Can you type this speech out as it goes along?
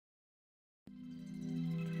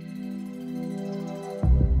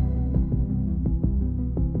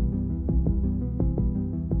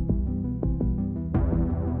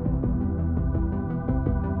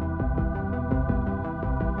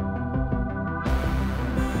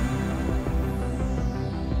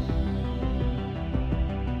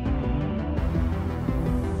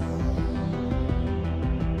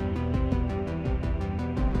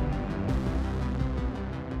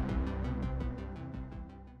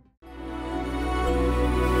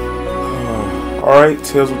Alright,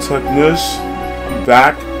 Tales with Tecnish. I'm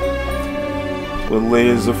back with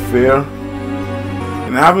Layers of Fear.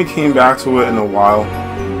 And I haven't came back to it in a while.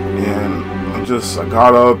 And I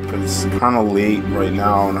got up, it's kind of late right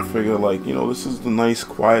now, and I figured, like, you know, this is the nice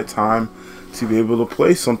quiet time to be able to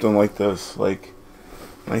play something like this, like,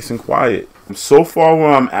 nice and quiet. So far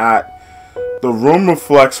where I'm at, the room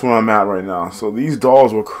reflects where I'm at right now. So these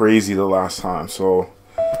dolls were crazy the last time, so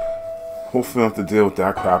hopefully I don't have to deal with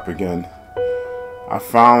that crap again. I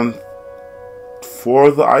found 4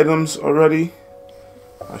 of the items already.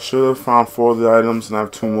 I should have found 4 of the items, and I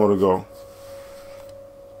have 2 more to go.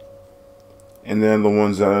 And then the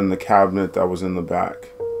ones that are in the cabinet that was in the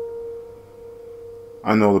back.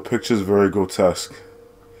 I know the picture's very grotesque,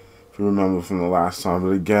 if you remember from the last time.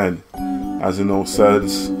 But again, as the note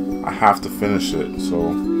says, I have to finish it. So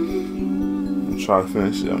I'm gonna try to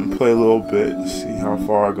finish it. I'm gonna play a little bit, see how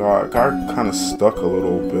far I got. I got kind of stuck a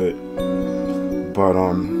little bit, but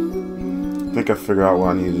I think I figured out what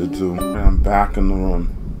I needed to do. And I'm back in the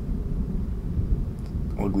room.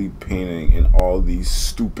 Ugly painting and all these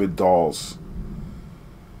stupid dolls.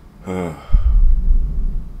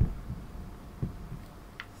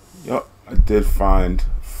 Yup, I did find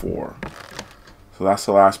 4. So that's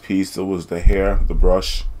the last piece. There was the hair, the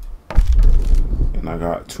brush, and I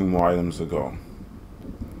got 2 more items to go.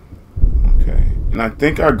 Okay, and I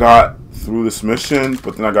think I got through this mission,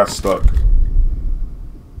 but then I got stuck.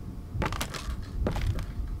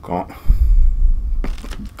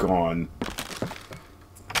 Gone.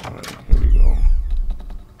 Alright, here we go.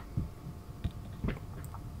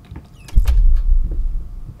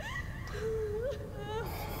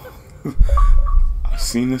 I've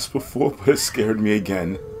seen this before, but it scared me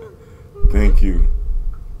again. Thank you.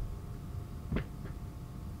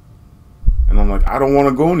 And I'm like, I don't want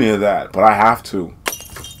to go near that, but I have to.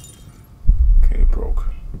 Okay, it broke.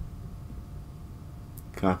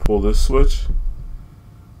 Can I pull this switch?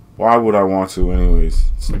 Why would I want to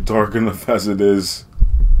anyways? It's dark enough as it is.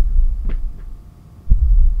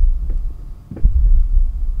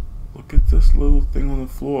 Look at this little thing on the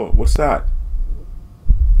floor. What's that?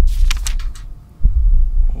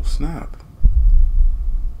 Oh snap.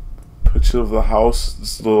 Picture of the house.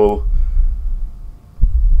 This little...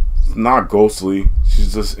 It's not ghostly.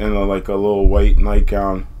 She's just in a little white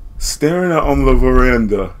nightgown. Staring out on the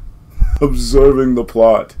veranda. Observing the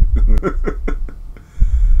plot.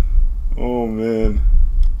 Oh man.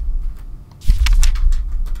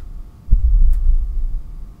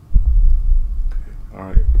 Okay,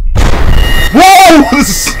 alright. Whoa!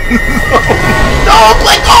 No,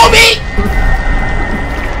 let go of me!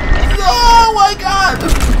 Oh my god!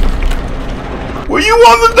 Were you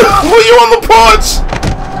on the porch?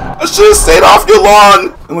 I should have stayed off your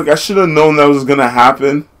lawn! And look, I should have known that was gonna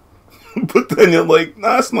happen. But then you're like,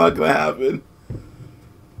 nah, it's not gonna happen.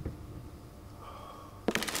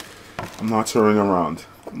 I'm not turning around.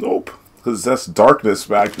 Nope. Because that's darkness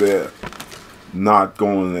back there. Not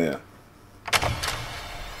going there.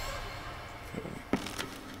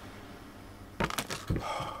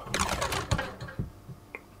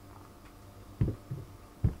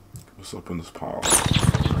 What's up in this pile?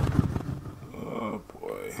 Oh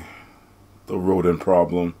boy. The rodent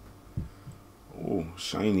problem. Oh,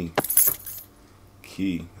 shiny.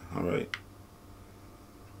 Key. Alright.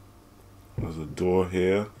 There's a door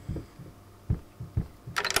here.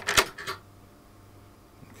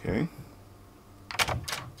 Okay.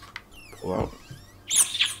 Pull out.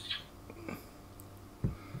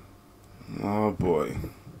 Oh boy.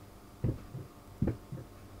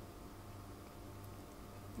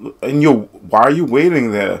 Look, and why are you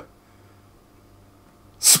waiting there?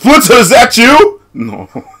 Splinter, is that you? No.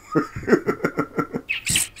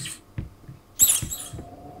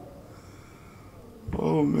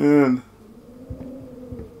 Oh man.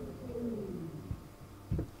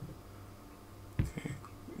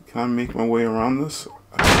 Can I make my way around this?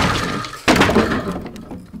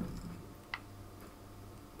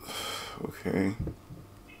 Okay.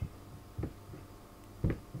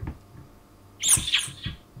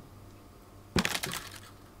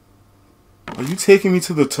 Are you taking me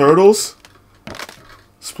to the turtles?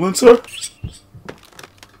 Splinter?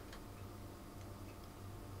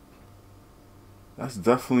 That's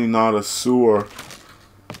definitely not a sewer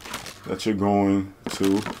that you're going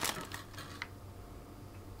to.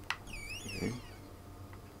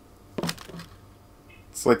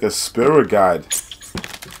 It's like a spirit guide.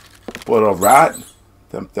 But a rat?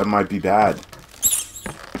 That might be bad.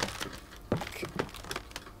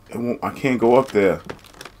 I can't go up there.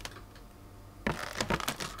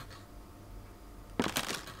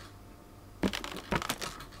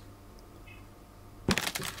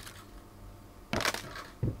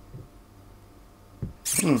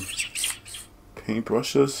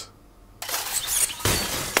 Paintbrushes.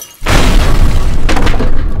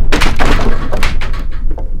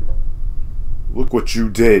 Look what you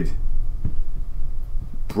did.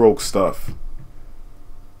 Broke stuff.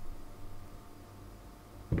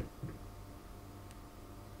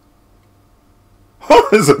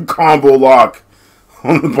 There's a combo lock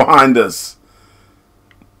on behind us.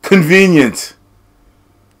 Convenient.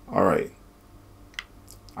 Alright.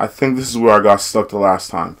 I think this is where I got stuck the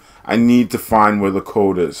last time. I need to find where the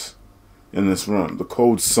code is in this room. The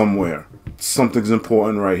code's somewhere. Something's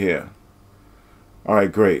important right here.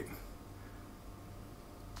 Alright, great.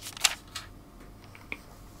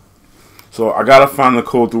 So I gotta find the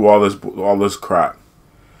code through all this crap.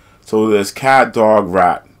 So there's cat, dog,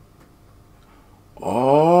 rat.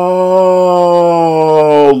 Oh,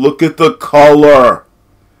 look at the color.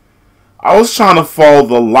 I was trying to follow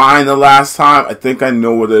the line the last time. I think I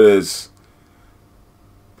know what it is.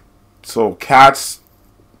 So cats,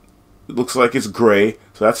 it looks like it's gray.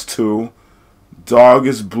 So that's 2. Dog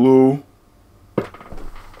is blue.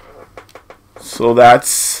 So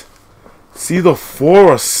that's, it's either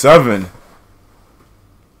 4 or 7.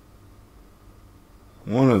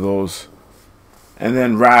 One of those. And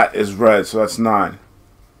then rat is red, so that's 9.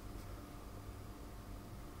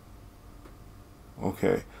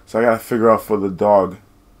 Okay, so I gotta figure out for the dog.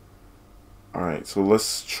 Alright, so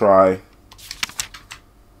let's try.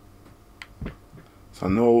 So I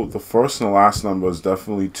know the first and the last number is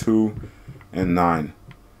definitely 2 and 9.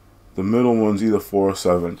 The middle one's either 4 or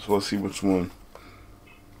 7. So let's see which one.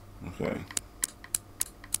 Okay.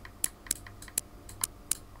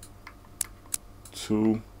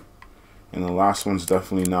 2. And the last one's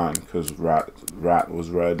definitely 9 because rat was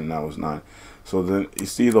red and that was 9. So then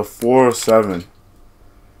it's either 4 or 7.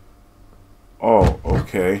 Oh,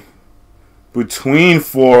 okay. Between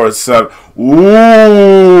 4 or 7.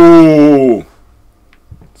 Ooh!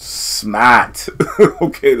 Smat.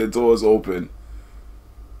 Okay, the door's open.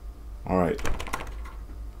 Alright.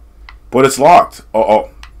 But it's locked.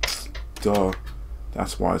 Oh. Duh.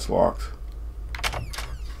 That's why it's locked.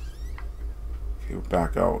 Okay, we're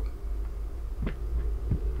back out.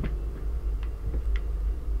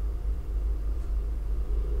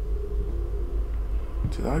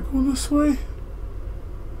 Did I go this way?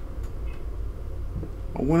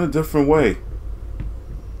 I went a different way.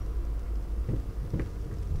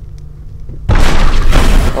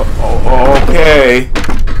 Okay.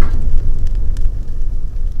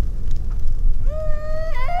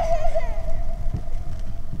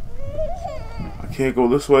 I can't go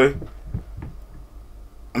this way.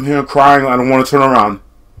 I'm here crying. I don't want to turn around.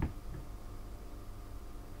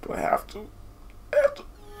 Do I have to? I have to.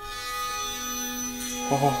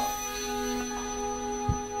 Oh,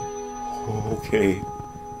 okay.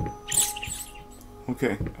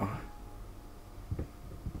 Okay. All right.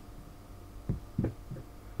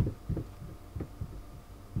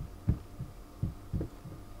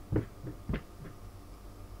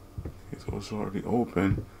 Okay, so it's already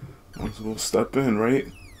open. Might as well step in,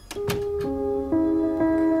 right? Okay,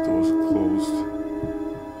 door's closed. Okay,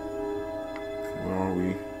 where are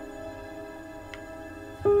we?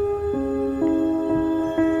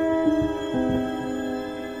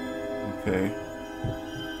 Okay.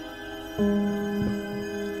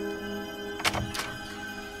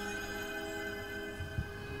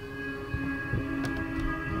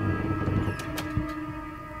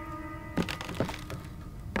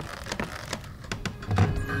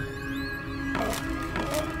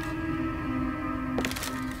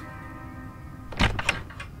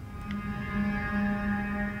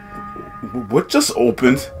 What just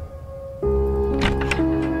opened?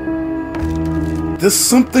 There's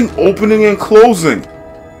something opening and closing.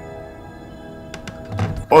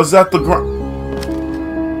 Or is that the ground?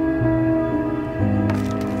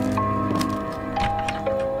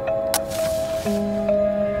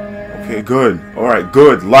 Okay, good. Alright,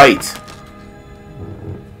 good. Light.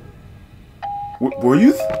 Were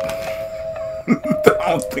you? I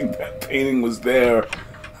don't think that painting was there.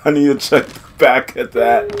 I need to check back at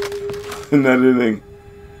that in editing.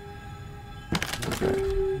 Okay.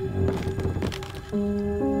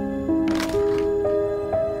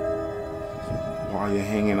 While you're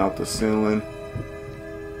hanging out the ceiling.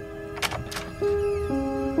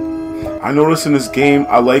 I notice in this game,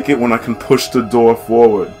 I like it when I can push the door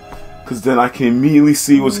forward. Because then I can immediately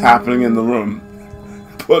see what's happening in the room.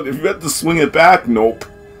 But if you have to swing it back, nope.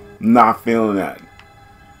 Not feeling that.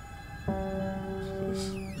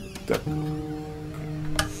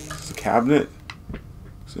 It's a cabinet.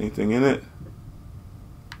 Is there anything in it?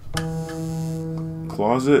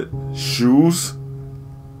 Closet. Shoes.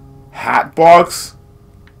 Hat box.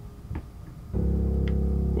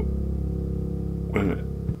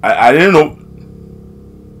 I didn't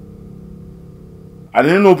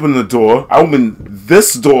open the door. I opened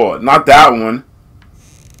this door, not that one.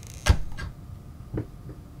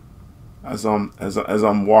 As I'm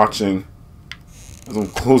watching, as I'm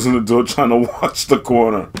closing the door, trying to watch the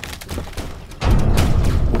corner.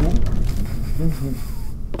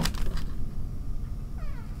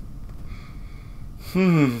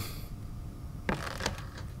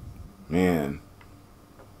 Man.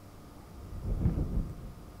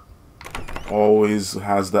 Always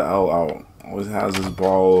has the L out. Always has his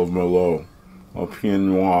bottle of Merlot. Or Pinot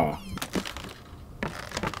Noir.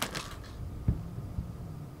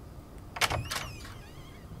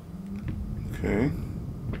 Okay.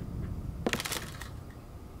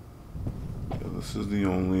 Yeah, this is the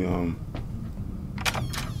only,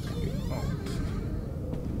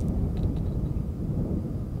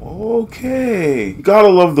 Okay. You gotta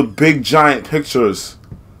love the big giant pictures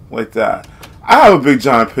like that. I have a big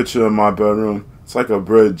giant picture in my bedroom. It's like a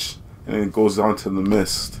bridge and it goes down to the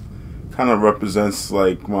mist. Kind of represents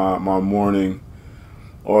like my morning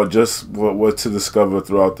or just what to discover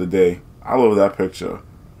throughout the day. I love that picture.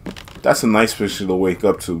 That's a nice picture to wake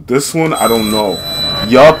up to. This one, I don't know.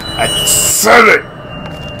 Yup, I said it!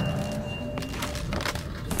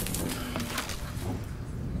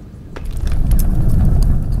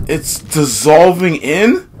 It's dissolving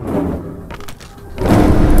in?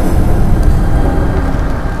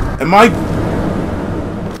 Am I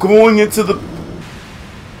going into the...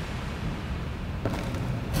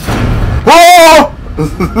 Oh!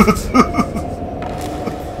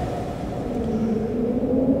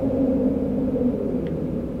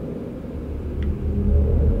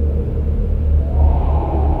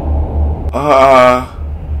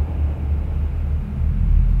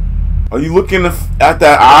 Are you looking at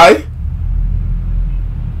that eye?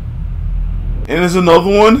 And there's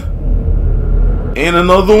another one. And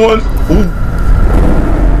another one. Ooh.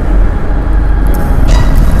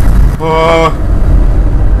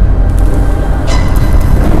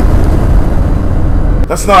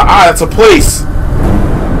 That's not an eye, that's a place.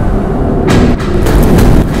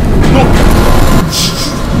 No.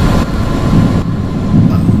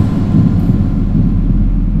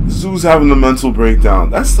 Zoo's having a mental breakdown.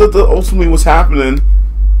 That's ultimately what's happening.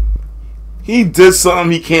 He did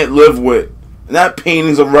something he can't live with. And that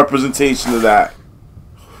painting's a representation of that.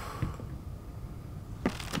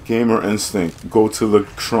 Gamer instinct. Go to the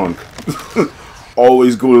trunk.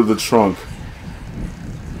 Always go to the trunk.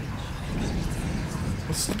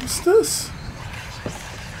 What's this?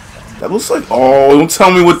 That looks like... Oh, don't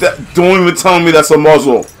tell me what that... Don't even tell me that's a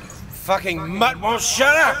muzzle. Fucking mutt won't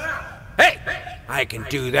shut up. Hey! I can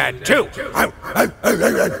do that too.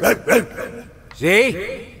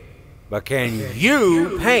 See? But can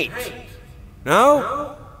you paint?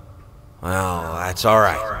 No? Well, that's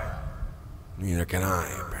alright. Neither can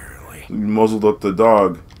I, apparently. You muzzled up the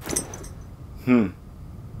dog.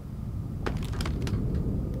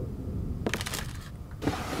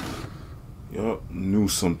 Yup, knew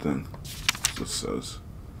something. It says.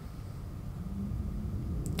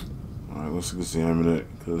 Alright, let's examine it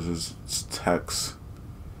because it's text.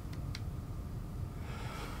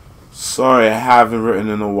 Sorry, I haven't written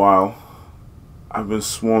in a while. I've been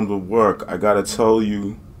swarmed with work. I gotta tell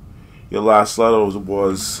you, your last letter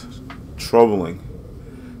was troubling,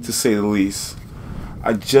 to say the least.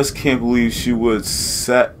 I just can't believe she would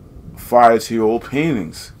set fire to your old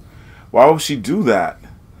paintings. Why would she do that?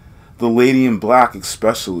 The lady in black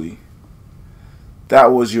especially.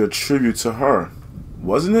 That was your tribute to her,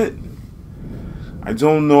 wasn't it? I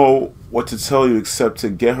don't know what to tell you except to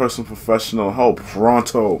get her some professional help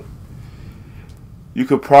pronto. You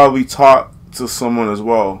could probably talk to someone as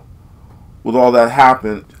well. With all that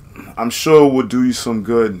happened, I'm sure it would do you some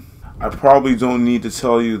good. I probably don't need to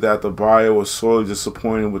tell you that the buyer was sorely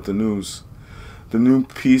disappointed with the news. The new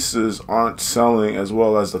pieces aren't selling as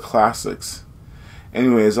well as the classics.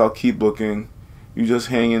 Anyways, I'll keep looking. You just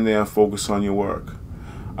hang in there and focus on your work.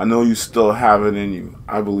 I know you still have it in you.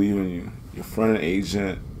 I believe in you. Your friend and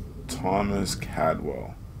agent, Thomas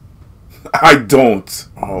Cadwell. I don't.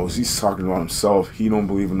 Oh, he's talking about himself. He don't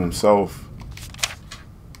believe in himself.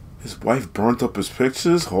 His wife burnt up his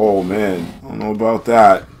pictures? Oh, man. I don't know about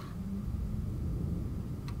that.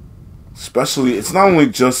 Especially, it's not only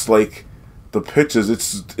just like the pictures.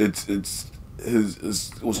 It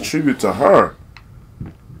was tribute to her.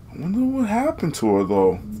 I wonder what happened to her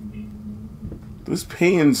though. This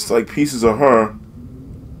painting's like pieces of her.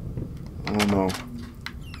 I don't know.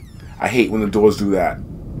 I hate when the doors do that.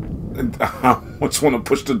 I just want to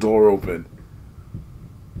push the door open.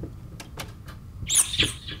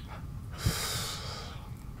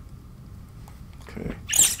 Okay.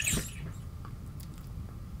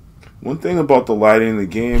 One thing about the lighting in the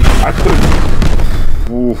game, I could.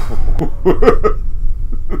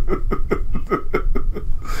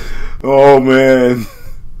 Oh man.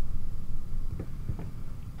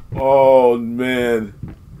 Oh man.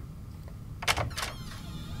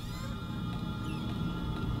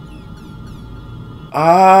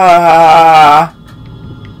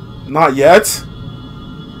 Not yet.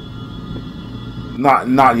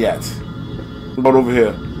 Not yet. What about over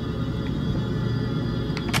here?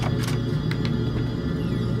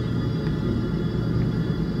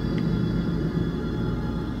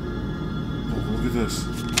 Oh, look at this.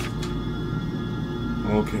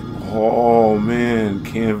 Okay. Oh man,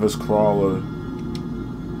 canvas crawler.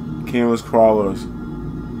 Canvas crawlers.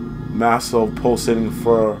 Mass of pulsating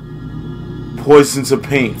fur. Poison to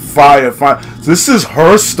paint. Fire. This is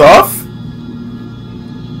her stuff?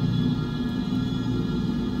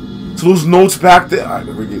 So those notes back there. Alright,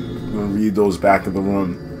 we're gonna read those back in the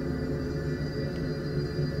room.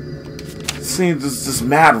 Seeing this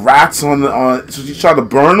mad rats on the so you try to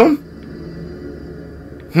burn them?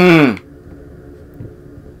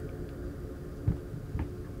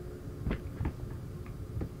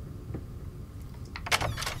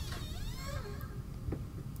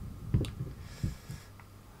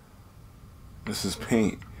 This is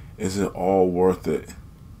paint. Is it all worth it?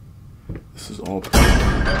 This is all paint.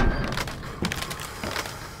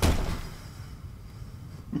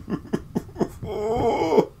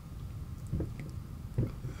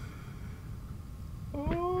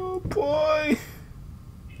 Oh boy.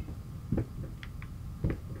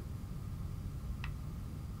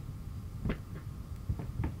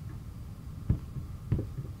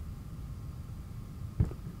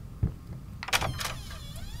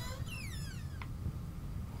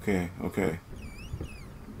 Okay.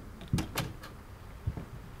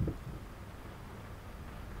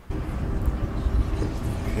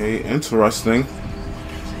 Okay, interesting.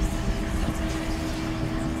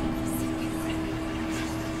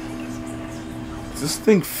 Is this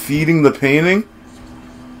thing feeding the painting?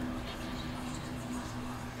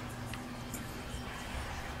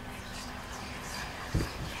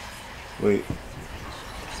 Wait.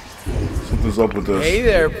 Something's up with this. Hey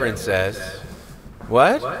there, princess.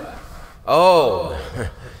 What? Oh,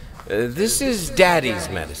 this is Daddy's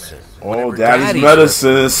medicine. Oh, Daddy's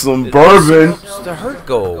medicine is some bourbon. Helps the hurt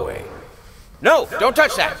go away. No, don't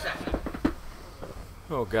touch that.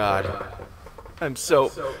 Oh God, I'm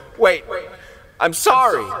so. Wait, I'm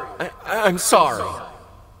sorry. I'm sorry.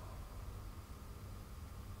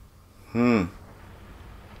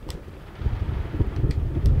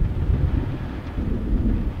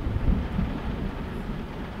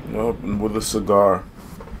 Nope, and with a cigar.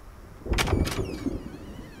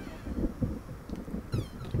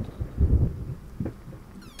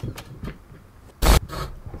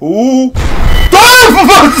 Ooh!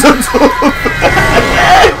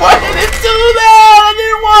 Why did it do that? I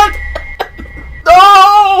didn't want.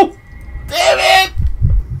 No! Damn it!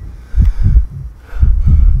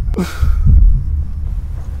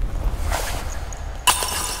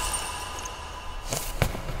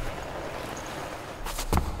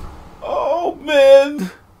 Oh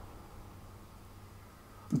man!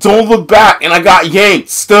 Don't look back, and I got yanked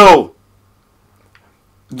still.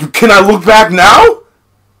 Can I look back now?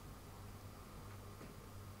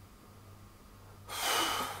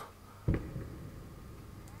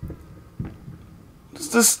 It's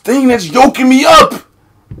this thing that's yoking me up.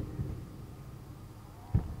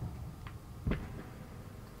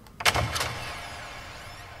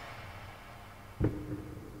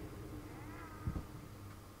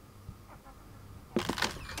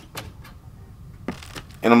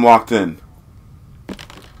 And I'm locked in.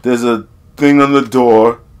 There's a thing on the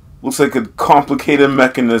door. Looks like a complicated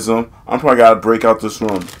mechanism. I'm probably gotta break out this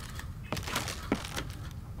room.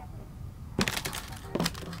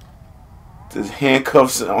 There's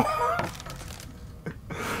handcuffs. These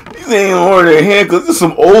ain't ordinary handcuffs. This is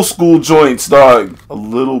some old school joints, dog. A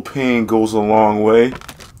little pain goes a long way.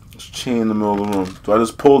 There's a chain in the middle of the room. Do I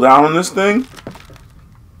just pull down on this thing?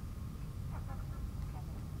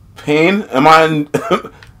 Pain? Am I in...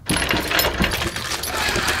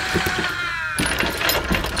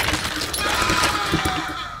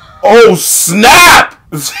 Oh, snap!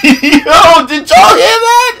 Yo, did y'all hear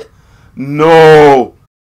that? No.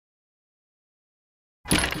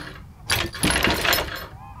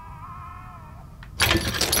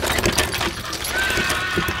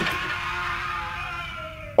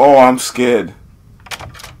 Oh, I'm scared.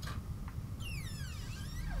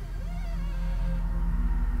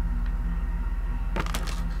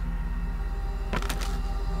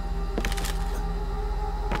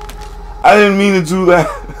 I didn't mean to do that.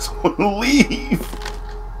 I just want to leave.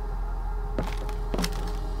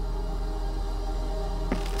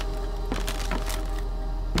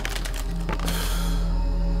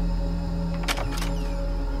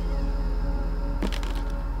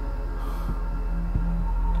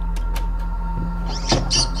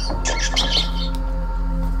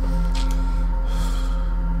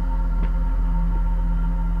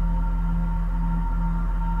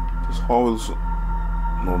 This hall is...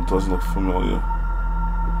 No, it doesn't look familiar.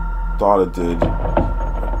 Thought it did.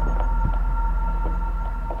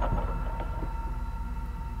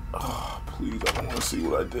 Oh, please, I don't want to see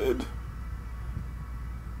what I did.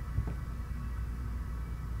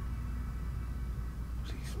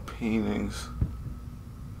 These paintings.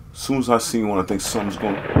 As soon as I see one, I think something's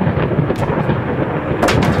going...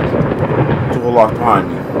 Door locked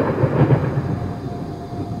behind me.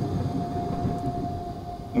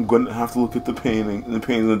 I'm gonna have to look at the painting, and the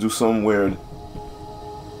painting's gonna do something weird.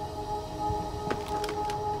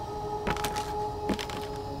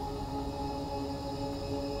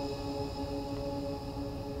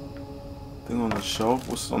 Thing on the shelf?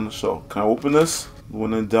 What's on the shelf? Can I open this?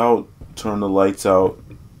 When in doubt, turn the lights out.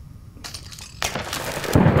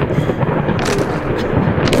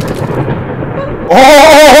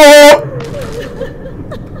 Oh!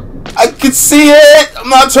 I can see it! I'm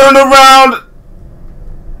not turned around!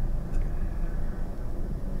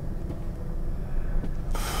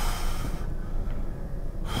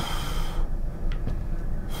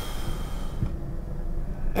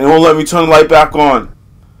 And it won't let me turn the light back on.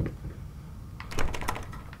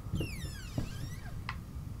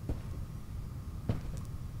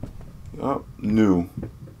 Yup, new.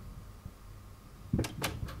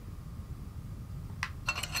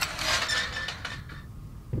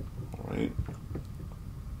 Alright.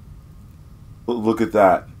 Look at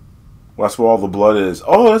that. That's where all the blood is.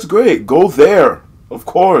 Oh, that's great. Go there. Of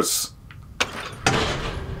course.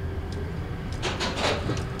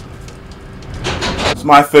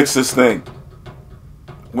 I fix this thing.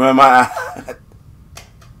 Where am I at?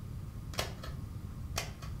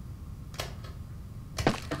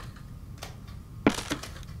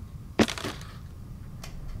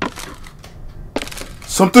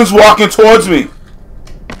 Something's walking towards me.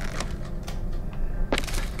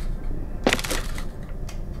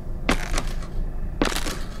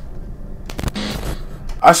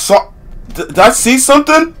 I saw... Did I see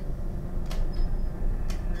something?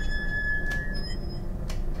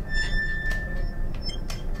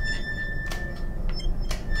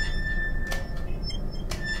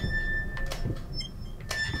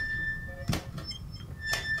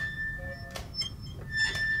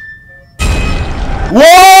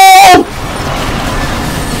 Whoa!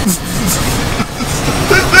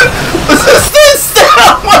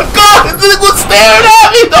 Oh my god! This thing was staring at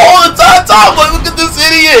me the whole entire time. Like, look at this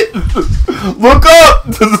idiot! Look up!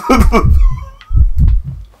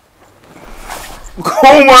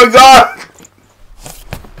 Oh my god!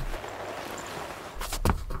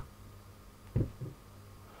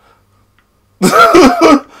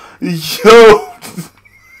 Yo!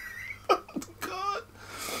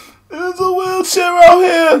 There's a wheelchair out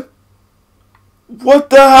here! What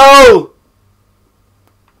the hell?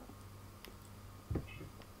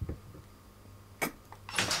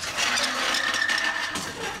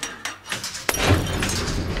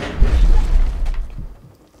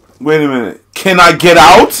 Wait a minute. Can I get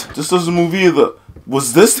out? This doesn't move either.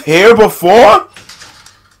 Was this here before?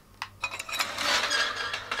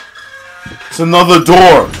 It's another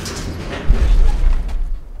door.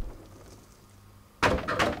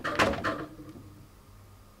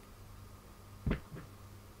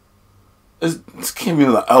 This can't be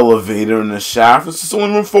the elevator in the shaft. This is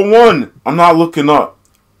only room for one. I'm not looking up.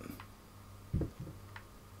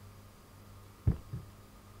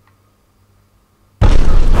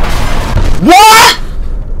 What?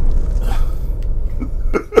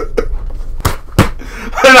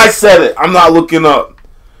 And I said it. I'm not looking up.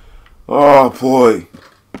 Oh boy.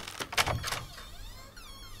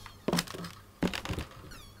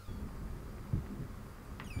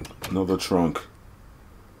 Another trunk.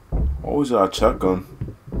 Always gotta check them.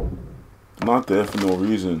 I'm not there for no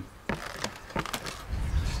reason.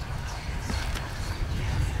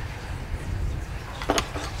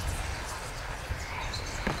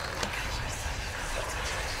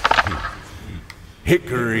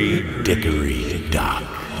 Hickory dickory dock.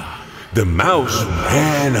 The mouse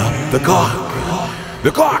ran up the clock.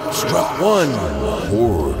 The clock struck one.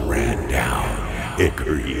 Horde ran down.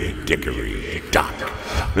 Hickory dickory dock.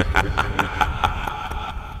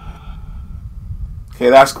 Okay,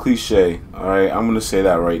 that's cliche. Alright, I'm gonna say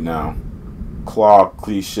that right now. clock,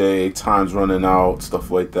 cliche, time's running out,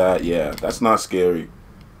 stuff like that. Yeah, that's not scary.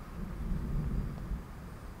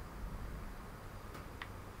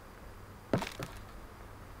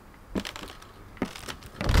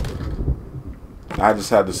 I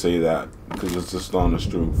just had to say that because it's just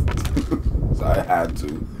honest truth. So I had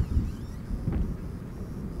to.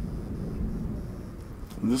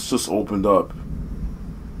 This just opened up.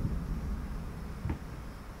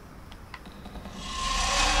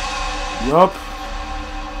 Yup.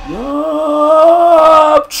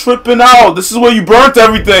 Yup. Tripping out. This is where you burnt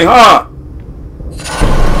everything, huh?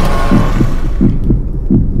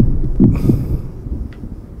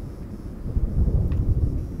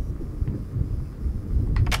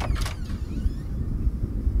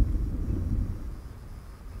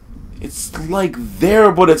 It's like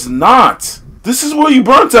there, but it's not. This is where you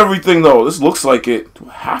burnt everything, though. This looks like it. Do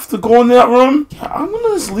I have to go in that room? Yeah, I'm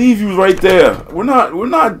gonna just leave you right there. We're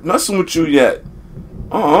not messing with you yet.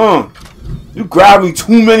 You grabbed me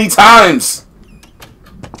too many times.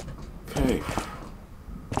 Okay.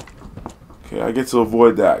 Okay, I get to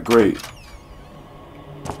avoid that. Great.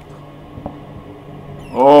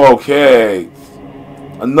 Okay.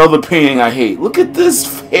 Another painting I hate. Look at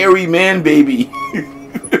this hairy man baby.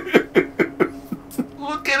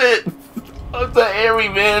 Look at it. Look, the hairy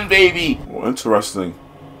man baby. Oh, interesting.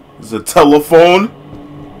 There's a telephone.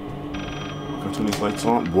 Got turn these lights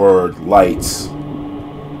on. Word. Lights.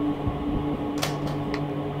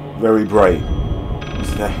 Very bright.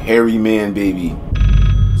 It's the hairy man baby.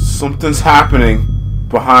 Something's happening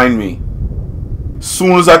behind me. As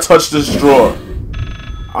soon as I touch this drawer.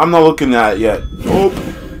 I'm not looking at it yet. Oh.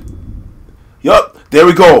 Yup. There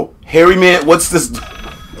we go. Hairy man. What's this?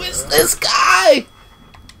 What's this guy?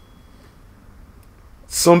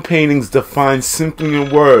 Some paintings define simply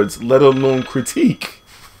in words, let alone critique.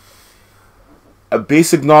 A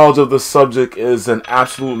basic knowledge of the subject is an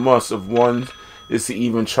absolute must if one is to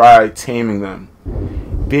even try taming them.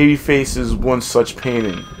 Babyface is one such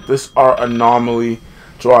painting. This art anomaly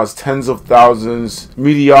draws tens of thousands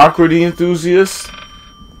mediocrity enthusiasts.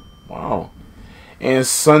 Wow. And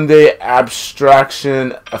Sunday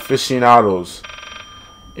abstraction aficionados.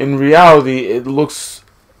 In reality, it looks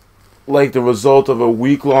like the result of a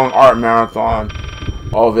week-long art marathon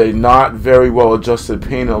of a not very well-adjusted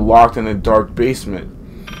painter locked in a dark basement.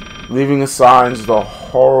 Leaving aside the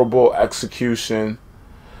horrible execution,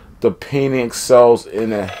 the painting excels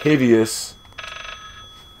in a hideous...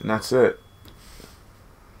 And that's it.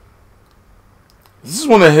 This is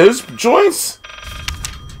one of his joints?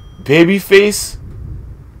 Babyface?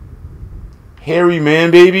 Hairy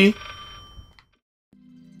man baby?